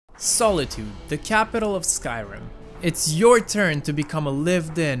Solitude, the capital of Skyrim. It's your turn to become a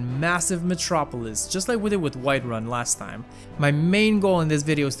lived-in, massive metropolis, just like we did with Whiterun last time. My main goal in this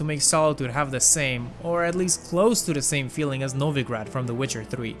video is to make Solitude have the same, or at least close to the same feeling as Novigrad from The Witcher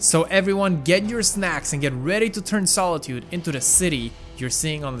 3. So everyone get your snacks and get ready to turn Solitude into the city you're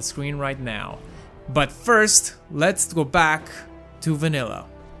seeing on the screen right now. But first, let's go back to vanilla.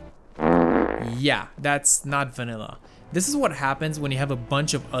 Yeah, that's not vanilla. This is what happens when you have a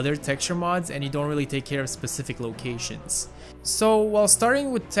bunch of other texture mods and you don't really take care of specific locations. So while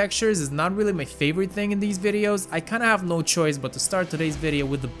starting with textures is not really my favorite thing in these videos, I kinda have no choice but to start today's video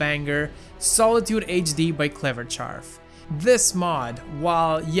with the banger Solitude HD by Clevercharf. This mod,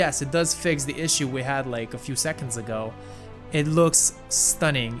 while yes it does fix the issue we had like a few seconds ago, it looks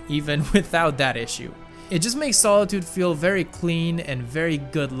stunning even without that issue. It just makes Solitude feel very clean and very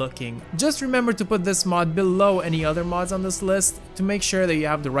good looking. Just remember to put this mod below any other mods on this list to make sure that you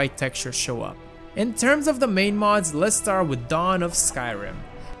have the right textures show up. In terms of the main mods, let's start with Dawn of Skyrim.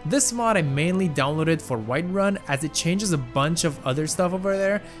 This mod I mainly downloaded for Whiterun as it changes a bunch of other stuff over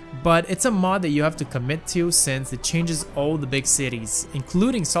there, but it's a mod that you have to commit to since it changes all the big cities,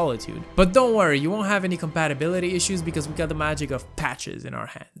 including Solitude. But don't worry, you won't have any compatibility issues because we got the magic of patches in our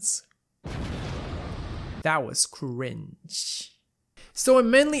hands. That was cringe. So it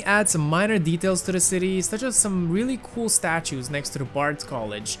mainly adds some minor details to the city, such as some really cool statues next to the Bard's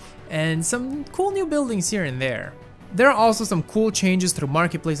College, and some cool new buildings here and there. There are also some cool changes to the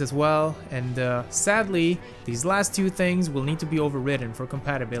marketplace as well, and sadly, these last two things will need to be overridden for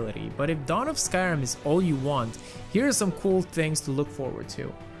compatibility, but if Dawn of Skyrim is all you want, here are some cool things to look forward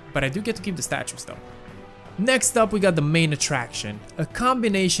to. But I do get to keep the statues though. Next up, we got the main attraction, a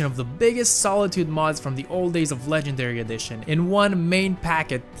combination of the biggest Solitude mods from the old days of Legendary Edition in one main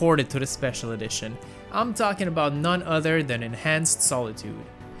packet ported to the Special Edition. I'm talking about none other than Enhanced Solitude.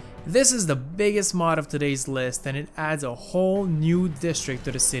 This is the biggest mod of today's list and it adds a whole new district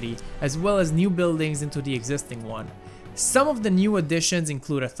to the city, as well as new buildings into the existing one. Some of the new additions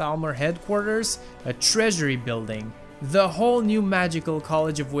include a Thalmor headquarters, a treasury building, the whole new magical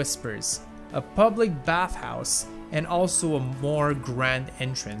College of Whispers, a public bathhouse, and also a more grand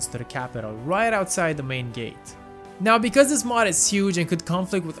entrance to the capital right outside the main gate. Now because this mod is huge and could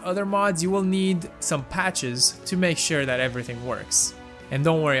conflict with other mods, you will need some patches to make sure that everything works. And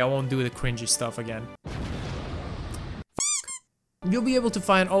don't worry, I won't do the cringy stuff again. You'll be able to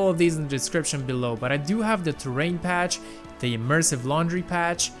find all of these in the description below, but I do have the terrain patch, the immersive laundry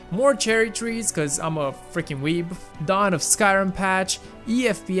patch, more cherry trees cause I'm a freaking weeb, Dawn of Skyrim patch,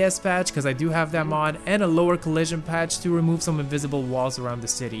 EFPS patch cause I do have that mod, and a lower collision patch to remove some invisible walls around the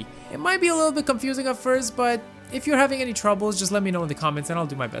city. It might be a little bit confusing at first, but if you're having any troubles, just let me know in the comments and I'll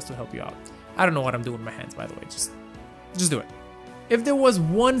do my best to help you out. I don't know what I'm doing with my hands, by the way, just do it. If there was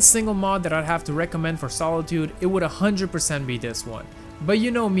one single mod that I'd have to recommend for Solitude, it would 100% be this one. But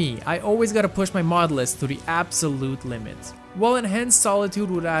you know me, I always gotta push my mod list to the absolute limit. While Enhanced Solitude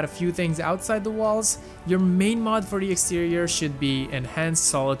would add a few things outside the walls, your main mod for the exterior should be Enhanced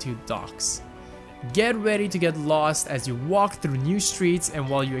Solitude Docks. Get ready to get lost as you walk through new streets and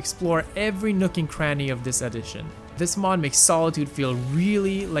while you explore every nook and cranny of this edition. This mod makes Solitude feel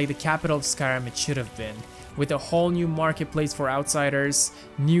really like the capital of Skyrim it should have been, with a whole new marketplace for outsiders,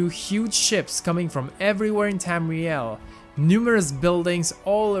 new huge ships coming from everywhere in Tamriel, numerous buildings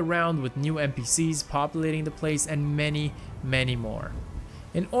all around with new NPCs populating the place, and many more.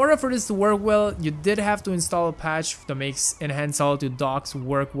 In order for this to work well, you did have to install a patch that makes Enhanced Solitude Docks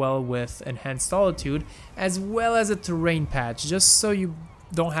work well with Enhanced Solitude, as well as a terrain patch, just so you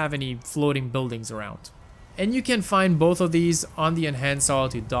don't have any floating buildings around. And you can find both of these on the Enhanced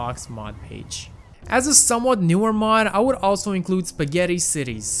Solitude Docks mod page. As a somewhat newer mod, I would also include Spaghetti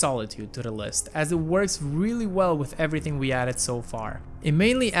City's Solitude to the list, as it works really well with everything we added so far. It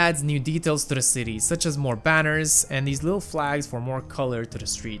mainly adds new details to the city, such as more banners and these little flags for more color to the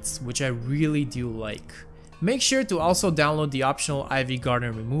streets, which I really do like. Make sure to also download the optional Ivy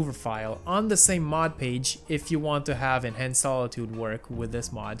Garden Remover file on the same mod page if you want to have Enhanced Solitude work with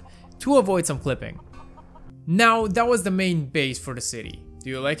this mod, to avoid some clipping. Now, that was the main base for the city.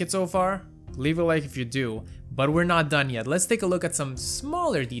 Do you like it so far? Leave a like if you do, but we're not done yet. Let's take a look at some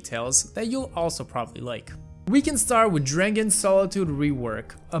smaller details that you'll also probably like. We can start with Drengen's Solitude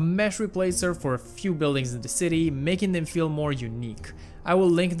Rework, a mesh replacer for a few buildings in the city, making them feel more unique. I will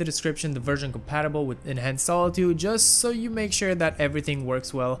link in the description the version compatible with Enhanced Solitude just so you make sure that everything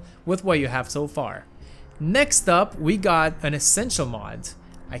works well with what you have so far. Next up, we got an essential mod.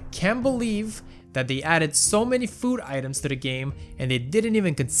 I can't believe that they added so many food items to the game and they didn't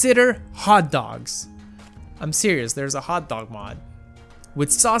even consider hot dogs. I'm serious, there's a hot dog mod. With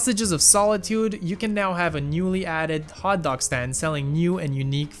Sausages of Solitude, you can now have a newly added hot dog stand selling new and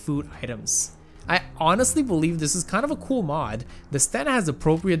unique food items. I honestly believe this is kind of a cool mod. The stand has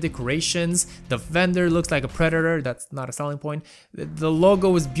appropriate decorations, the vendor looks like a predator, that's not a selling point. The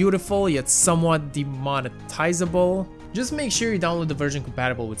logo is beautiful yet somewhat demonetizable. Just make sure you download the version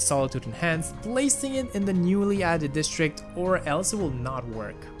compatible with Solitude Enhanced, placing it in the newly added district or else it will not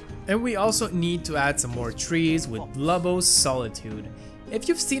work. And we also need to add some more trees with Blubbos Solitude. If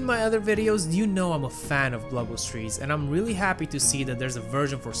you've seen my other videos, you know I'm a fan of Blubbos trees, and I'm really happy to see that there's a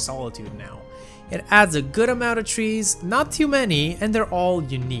version for Solitude now. It adds a good amount of trees, not too many, and they're all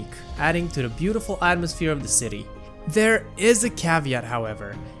unique, adding to the beautiful atmosphere of the city. There is a caveat,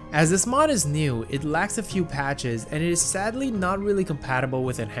 however. As this mod is new, it lacks a few patches and it is sadly not really compatible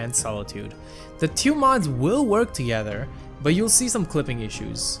with Enhanced Solitude. The two mods will work together, but you'll see some clipping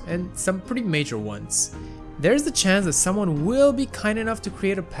issues, and some pretty major ones. There's the chance that someone will be kind enough to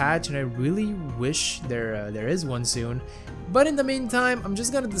create a patch, and I really wish there is one soon. But in the meantime, I'm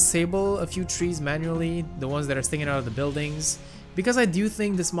just gonna disable a few trees manually, the ones that are sticking out of the buildings, because I do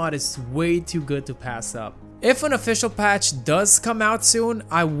think this mod is way too good to pass up. If an official patch does come out soon,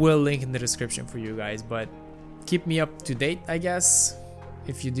 I will link in the description for you guys, but keep me up to date, I guess,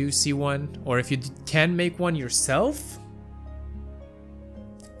 if you do see one, or if you can make one yourself.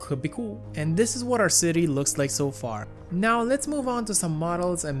 Could be cool. And this is what our city looks like so far. Now let's move on to some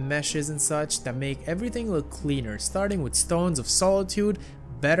models and meshes and such that make everything look cleaner, starting with Stones of Solitude,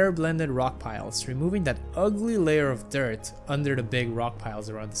 better blended rock piles, removing that ugly layer of dirt under the big rock piles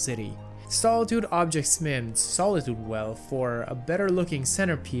around the city. Solitude Object Smith's Solitude Well for a better looking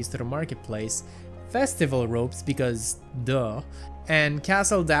centerpiece to the marketplace, Festival Ropes because duh, and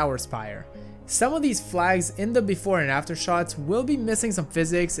Castle Dower Spire. Some of these flags in the before and after shots will be missing some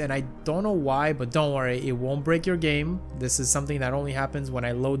physics, and I don't know why, but don't worry, it won't break your game. This is something that only happens when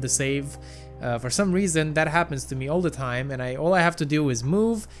I load the save. For some reason that happens to me all the time, and all I have to do is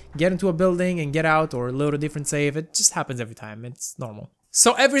move, get into a building and get out, or load a different save. It just happens every time, it's normal.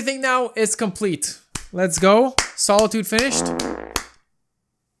 So everything now is complete. Let's go. Solitude finished.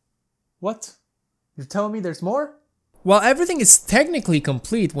 What? You're telling me there's more? While everything is technically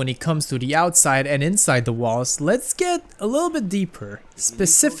complete when it comes to the outside and inside the walls, let's get a little bit deeper,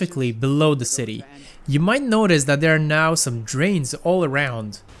 specifically below the city. You might notice that there are now some drains all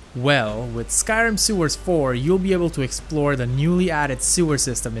around. Well, with Skyrim Sewers 4, you'll be able to explore the newly added sewer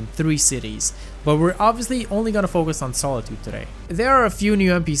system in 3 cities, but we're obviously only gonna focus on Solitude today. There are a few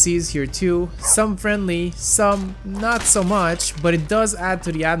new NPCs here too, some friendly, some not so much, but it does add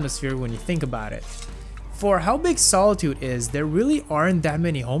to the atmosphere when you think about it. For how big Solitude is, there really aren't that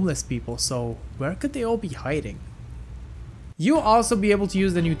many homeless people, so where could they all be hiding? You'll also be able to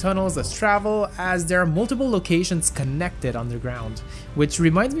use the new tunnels as travel, as there are multiple locations connected underground, which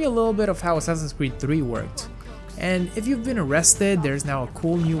reminds me a little bit of how Assassin's Creed 3 worked. And if you've been arrested, there's now a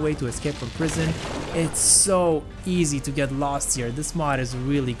cool new way to escape from prison. It's so easy to get lost here, this mod is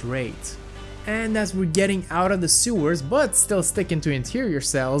really great. And as we're getting out of the sewers but still sticking to interior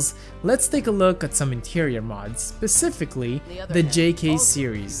cells, let's take a look at some interior mods, specifically the JK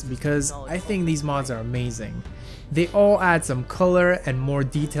series, because I think these mods are amazing. They all add some color and more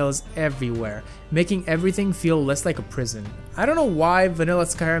details everywhere, making everything feel less like a prison. I don't know why vanilla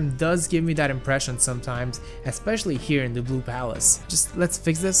Skyrim does give me that impression sometimes, especially here in the Blue Palace. Just let's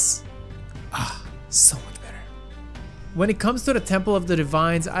fix this. Ah, so much better. When it comes to the Temple of the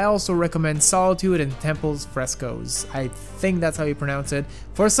Divines, I also recommend Solitude and Temple's frescoes, I think that's how you pronounce it,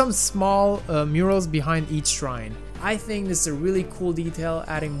 for some small murals behind each shrine. I think this is a really cool detail,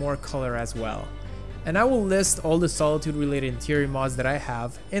 adding more color as well. And I will list all the Solitude related interior mods that I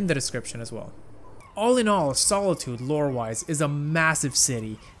have in the description as well. All in all, Solitude lore-wise is a massive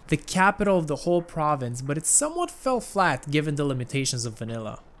city, the capital of the whole province, but it somewhat fell flat given the limitations of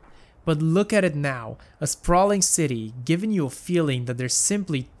vanilla. But look at it now, a sprawling city, giving you a feeling that there's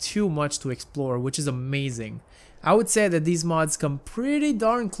simply too much to explore, which is amazing. I would say that these mods come pretty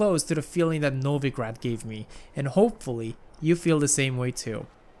darn close to the feeling that Novigrad gave me, and hopefully you feel the same way too.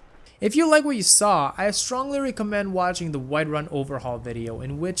 If you like what you saw, I strongly recommend watching the Whiterun overhaul video,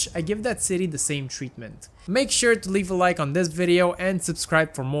 in which I give that city the same treatment. Make sure to leave a like on this video and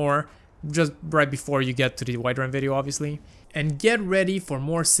subscribe for more, just right before you get to the Whiterun video obviously. And get ready for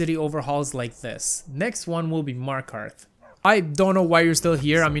more city overhauls like this. Next one will be Markarth. I don't know why you're still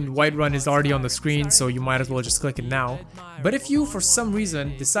here, I mean Whiterun is already on the screen, so you might as well just click it now. But if you, for some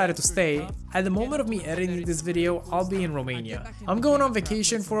reason, decided to stay, at the moment of me editing this video, I'll be in Romania. I'm going on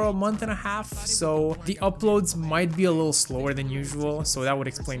vacation for a month and a half, so the uploads might be a little slower than usual, so that would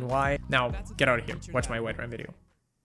explain why. Now, get out of here, watch my Whiterun video.